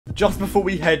Just before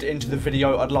we head into the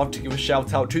video, I'd love to give a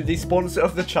shout out to the sponsor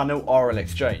of the channel, RL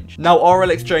Exchange. Now, RL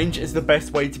Exchange is the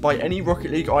best way to buy any Rocket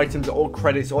League items or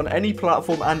credits on any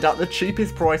platform and at the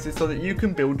cheapest prices so that you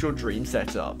can build your dream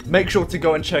setup. Make sure to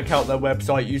go and check out their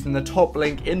website using the top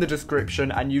link in the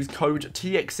description and use code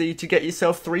TXC to get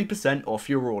yourself 3% off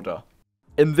your order.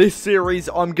 In this series,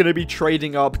 I'm going to be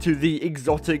trading up to the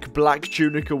exotic black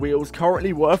Tunica wheels,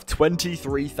 currently worth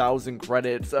 23,000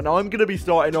 credits, and I'm going to be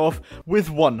starting off with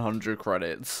 100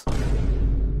 credits.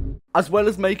 As well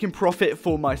as making profit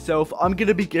for myself, I'm going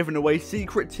to be giving away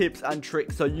secret tips and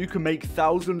tricks so you can make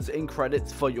thousands in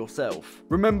credits for yourself.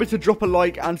 Remember to drop a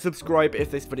like and subscribe if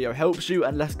this video helps you,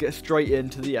 and let's get straight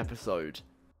into the episode.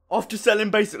 After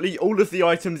selling basically all of the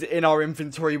items in our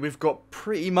inventory, we've got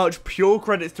pretty much pure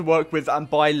credits to work with and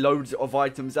buy loads of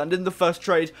items. And in the first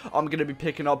trade, I'm going to be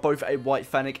picking up both a white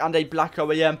Fennec and a black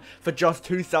OEM for just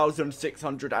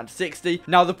 2,660.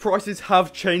 Now, the prices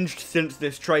have changed since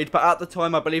this trade, but at the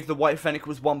time, I believe the white Fennec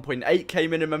was 1.8k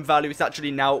minimum value. It's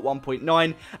actually now at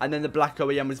 1.9, and then the black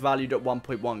OEM was valued at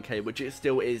 1.1k, which it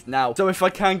still is now. So if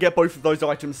I can get both of those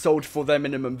items sold for their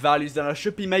minimum values, then I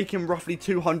should be making roughly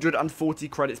 240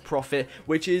 credits profit,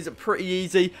 which is pretty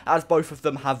easy as both of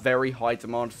them have very high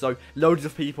demand. So loads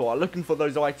of people are looking for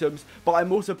those items, but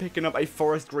I'm also picking up a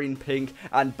forest green pink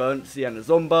and burnt sienna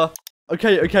zomba.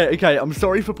 Okay, I'm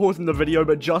sorry for pausing the video,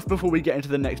 but just before we get into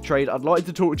the next trade, I'd like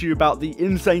to talk to you about the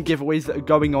insane giveaways that are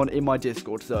going on in my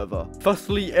Discord server.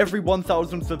 Firstly, every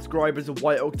 1,000 subscribers a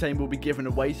white octane will be given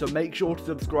away, so make sure to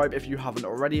subscribe if you haven't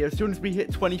already. As soon as we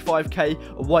hit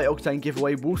 25k, a white octane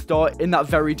giveaway will start in that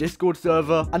very Discord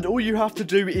server, and all you have to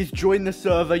do is join the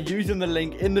server using the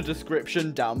link in the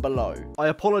description down below. I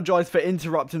apologize for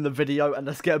interrupting the video, and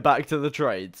let's get back to the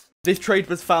trades. This trade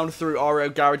was found through RL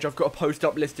Garage. I've got a post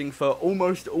up listing for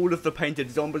almost all of the painted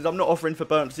zombies. I'm not offering for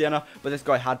burnt sienna, but this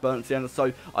guy had burnt sienna,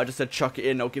 so I just said chuck it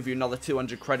in. I'll give you another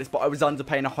 200 credits, but I was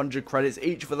underpaying 100 credits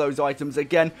each for those items.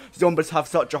 Again, zombies have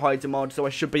such a high demand, so I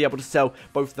should be able to sell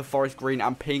both the forest green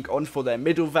and pink on for their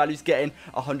middle values, getting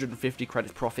 150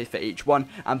 credits profit for each one.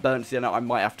 And burnt sienna I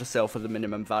might have to sell for the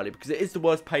minimum value because it is the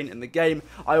worst paint in the game.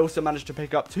 I also managed to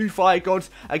pick up 2 fire gods.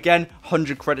 Again,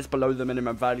 100 credits below the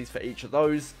minimum values for each of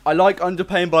those. I like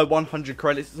underpaying by 100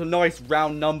 credits. It's a nice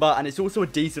round number, and it's also a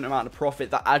decent amount of profit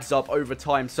that adds up over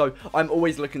time. So I'm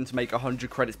always looking to make 100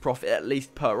 credits profit at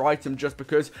least per item, just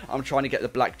because I'm trying to get the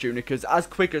black Tunicas as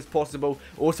quick as possible.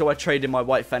 Also, I traded my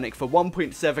white Fennec for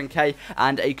 1.7k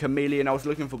and a chameleon. I was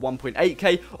looking for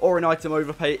 1.8k or an item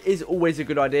overpay. It is always a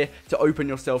good idea to open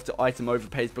yourself to item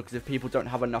overpays, because if people don't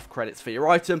have enough credits for your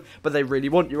item, but they really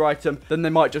want your item, then they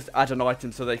might just add an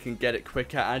item so they can get it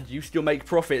quicker and you still make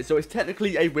profit. So it's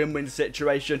technically a win-win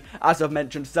situation. As I've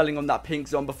mentioned, selling on that pink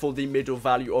zomba for the middle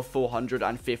value of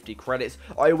 450 credits.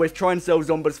 I always try and sell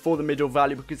zombas for the middle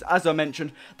value because, as I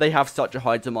mentioned, they have such a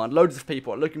high demand. Loads of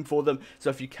people are looking for them, so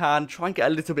if you can, try and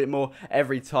get a little bit more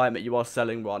every time that you are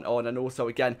selling one on. And also,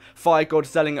 again, fire god,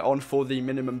 selling it on for the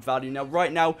minimum value. Now,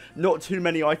 right now, not too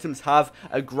many items have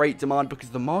a great demand because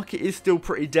the market is still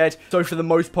pretty dead, so for the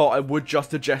most part, I would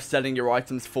just suggest selling your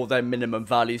items for their minimum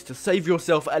values to save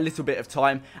yourself a little bit of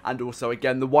time. And also,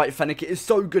 again, the white Fennec is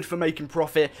so good for making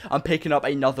profit. I'm picking up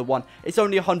another one. It's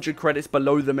only 100 credits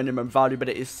below the minimum value, but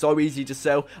it is so easy to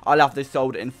sell. I'll have this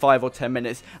sold in 5 or 10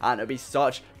 minutes, and it'll be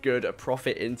such good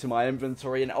profit into my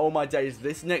inventory. And oh my days,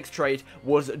 this next trade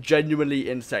was genuinely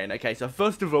insane. Okay, so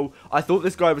first of all, I thought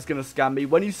this guy was going to scam me.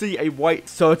 When you see a white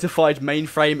certified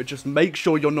mainframe, just make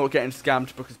sure you're not getting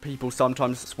scammed, because people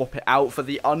sometimes swap it out for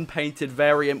the unpainted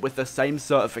variant with the same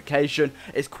certification.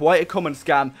 It's quite a common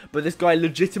scam, but this guy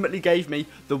legitimately gave me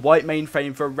the white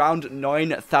mainframe for around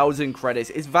 9,000 credits.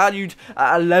 It's valued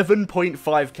at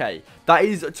 11.5k. That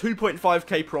is a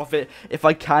 2.5k profit if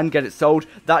I can get it sold.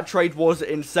 That trade was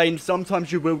insane.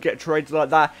 Sometimes you will get trades like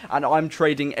that, and I'm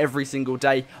trading every single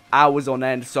day, hours on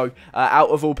end. So out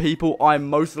of all people, I'm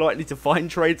most likely to find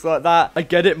trades like that. I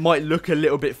get it might look a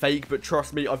little bit fake, but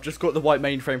trust me, I've just got the white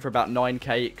mainframe for about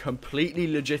 9k. Completely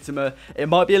legitimate. It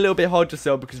might be a little bit hard to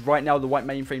sell because right now the white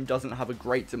mainframe doesn't have a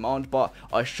great demand, but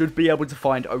I should be able to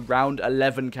find around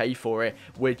 11k for it,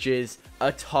 which is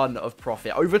a ton of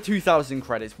profit. Over 2,000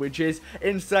 credits, which is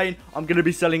insane. I'm going to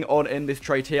be selling on in this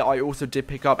trade here. I also did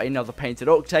pick up another painted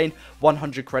octane,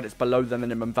 100 credits below the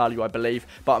minimum value, I believe,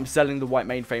 but I'm selling the white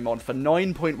mainframe on for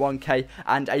 9.1k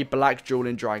and a black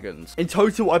dueling dragons. In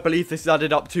total, I believe this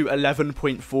added up to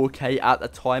 11.4k at the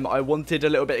time. I wanted a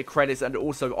little bit of credits and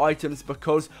also items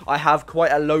because I have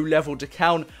quite a low level to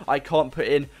count. I can't put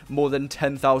in more than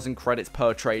 10,000 credits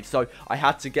per trade, so I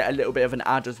had to get a little bit of an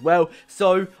ad as well.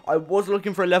 So I was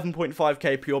looking for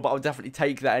 11.5k pure, but I'll definitely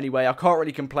take that anyway. I can't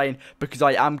really complain because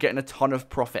I am getting a ton of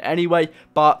profit anyway,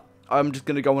 but I'm just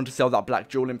going to go on to sell that black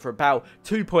jewel in for about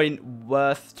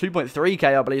 2.3k,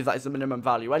 I believe that is the minimum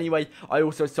value. Anyway, I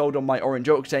also sold on my orange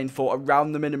octane for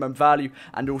around the minimum value,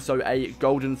 and also a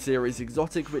golden series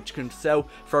exotic, which can sell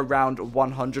for around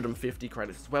 150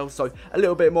 credits as well. So a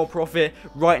little bit more profit.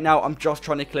 Right now, I'm just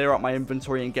trying to clear out my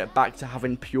inventory and get back to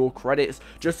having pure credits,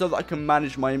 just so that I can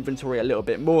manage my inventory a little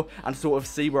bit more and sort of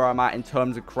see where I'm at in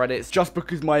terms of credits, just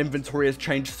because my inventory has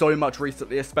changed so much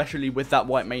recently, especially with that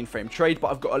white mainframe trade.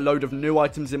 But I've got a load of new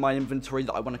items in my inventory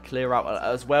that I want to clear out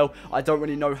as well. I don't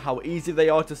really know how easy they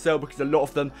are to sell because a lot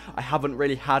of them I haven't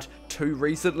really had too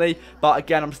recently, but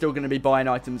again, I'm still going to be buying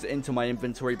items into my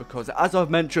inventory because, as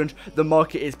I've mentioned, the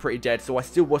market is pretty dead, so I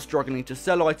still was struggling to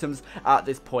sell items at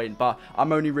this point, but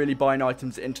I'm only really buying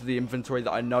items into the inventory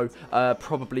that I know are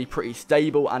probably pretty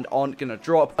stable and aren't going to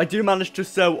drop. I do manage to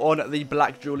sell on the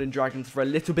black jewel in dragons for a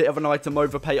little bit of an item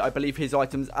overpay. I believe his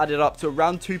items added up to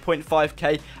around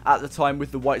 2.5k at the time,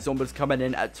 with the white zombies coming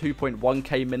in at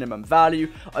 2.1k minimum value.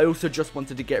 I also just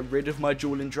wanted to get rid of my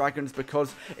jewel in dragons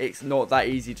because it's not that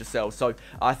easy to sell, so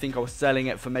I think I was selling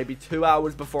it for maybe 2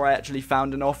 hours before I actually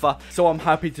found an offer, so I'm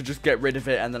happy to just get rid of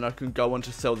it, and then I can go on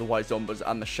to sell the white zombies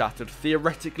and the shattered.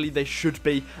 Theoretically, they should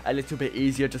be a little bit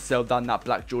easier to sell than that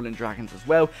black jewel in dragons as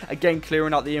well. Again,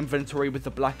 clearing out the inventory with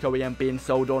the black OEM being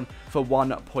sold on for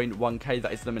 1.1k,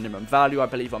 that is the minimum value. I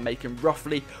believe I'm making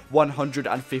roughly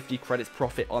 150 credits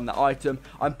profit on the item.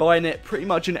 I'm buying it pretty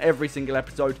much in every single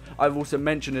episode. I've also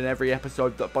mentioned in every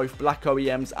episode that both black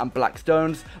OEMs and black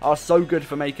stones are so good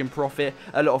for making profit.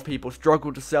 A lot of people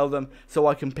struggle to sell them, so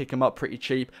I can pick them up pretty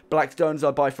cheap. Black stones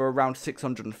I buy for around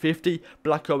 650,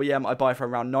 black OEM I buy for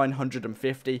around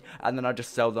 950, and then I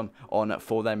just sell them on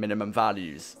for their minimum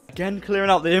values. Again, clearing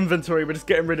out the inventory, we're just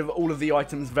getting rid of all of the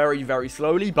items very, very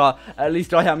slowly, but at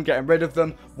least I am getting rid of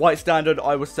them. White standard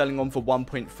I was selling on for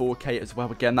 1.4k as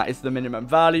well. Again, that is the minimum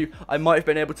value. I might have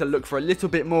been able to look for a little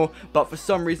bit more, but for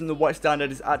some reason the white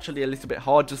standard is actually a little bit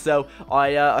hard to sell.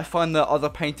 I find the other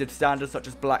painted standards such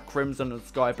as black, crimson and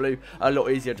sky blue a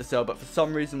lot easier to sell, but for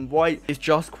some reason white is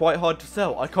just quite hard to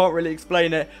sell. I can't really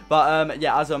explain it, but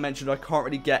yeah, as I mentioned, I can't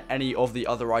really get any of the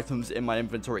other items in my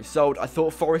inventory sold. I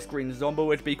thought forest green zombie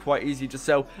would be quite easy to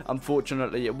sell.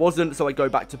 Unfortunately it wasn't, so I go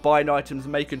back to buying items,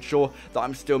 making sure that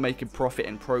I'm still making profit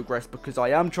in progress because I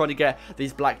am trying to get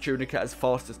these black Tunica as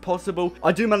fast as possible.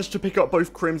 I do manage to pick up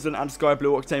both crimson and sky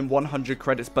blue octane 100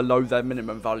 credits below their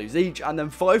minimum values each, and then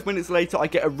 5 minutes later I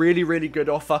get a really, really good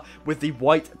offer with the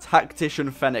white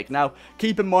tactician fennec. Now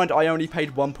keep in mind I only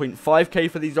paid 1.5k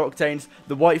for these octanes.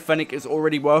 The white fennec is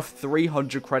already worth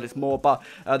 300 credits more, but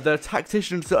the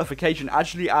tactician certification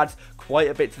actually adds quite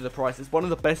a bit to the price. It's one of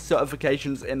the best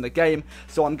certifications in the game,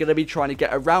 so I'm going to be trying to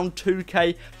get around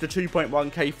 2k to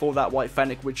 2.1k for that white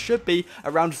fennec, which should be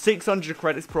around 600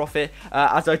 credits profit,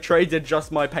 as I traded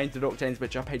just my painted octanes,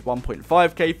 which I paid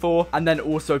 1.5k for, and then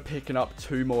also picking up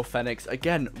 2 more fennecs.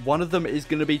 Again, one of them is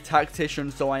going to be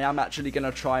tactician, so I am actually going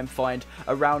to try and find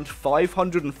around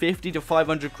 550 to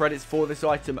 500 credits for this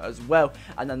item as well,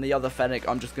 and then the other fennec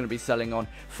I'm just going to be selling on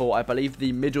for, I believe,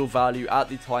 the middle value at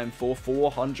the time for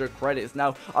 400 credits.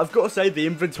 Now I've got to say the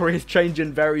inventory is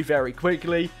changing very, very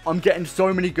quickly. I'm getting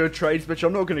so many good trades, which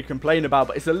I'm not going to complain about,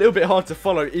 but it's a little bit hard to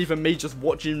follow even me just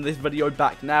watching this video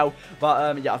back now.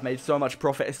 But yeah, I've made so much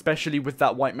profit, especially with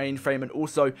that white mainframe and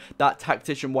also that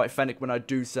tactician white fennec when I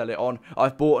do sell it on.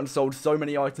 I've bought and sold so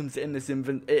many items in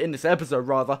this episode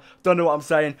rather, don't know what I'm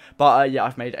saying, but yeah,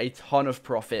 I've made a ton of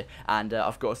profit, and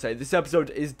I've got to say this episode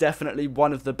is definitely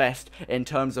one of the best in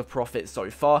terms of profit so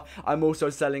far. I'm also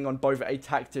selling on both a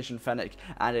tactician fennec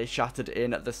and a shattered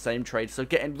in the same trade, so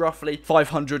getting roughly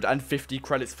 550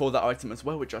 credits for that item as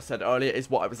well, which I said earlier is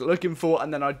what I was looking for.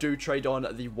 And then I do trade on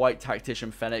the white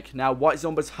tactician fennec. Now white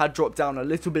zombies had dropped down a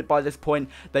little bit by this point.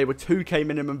 They were 2k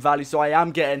minimum value, so I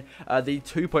am getting the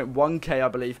 2.1k I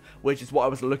believe, which is what I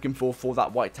was looking for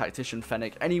that white tactician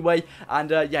fennec anyway.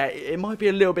 And yeah, it might be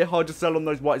a little bit hard to sell on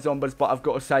those white zombies, but I've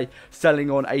got to say selling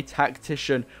on a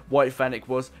tactician white fennec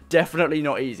was definitely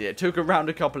not easy. It took around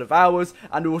a couple of hours,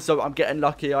 and also I'm getting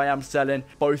lucky. I am selling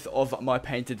both of my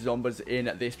painted zombies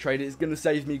in this trade. It's going to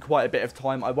save me quite a bit of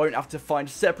time. I won't have to find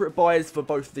separate buyers for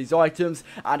both of these items,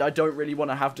 and I don't really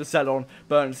want to have to sell on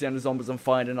burnt sienna zombies and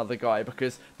find another guy guy,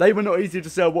 because they were not easy to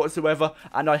sell whatsoever.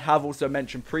 And I have also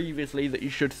mentioned previously that you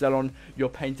should sell on your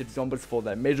painted zombies for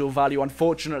their middle value.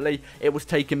 Unfortunately, it was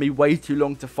taking me way too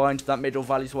long to find that middle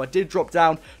value, so I did drop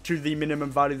down to the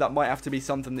minimum value. That might have to be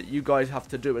something that you guys have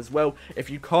to do as well. If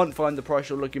you can't find the price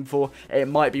you're looking for, it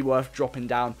might be worth dropping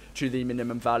down to the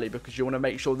minimum value, because you want to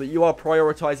make sure that you are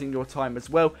prioritizing your time as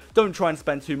well. Don't try and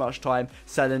spend too much time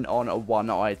selling on one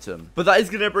item. But that is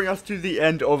going to bring us to the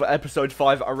end of episode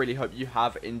 5. I really hope you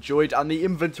have enjoyed, and the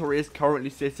inventory is currently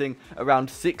sitting around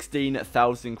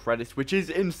 16,000 credits, which is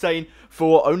insane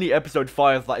for only episode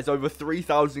 5. That is over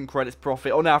 3,000 credits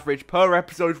profit on average per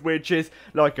episode, which is,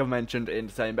 like I mentioned,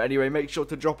 insane. But anyway, make sure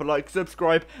to drop a like,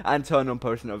 subscribe, and turn on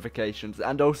post notifications,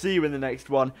 and I'll see you in the next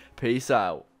one. Peace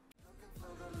out.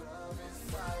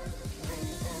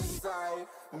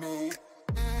 Me.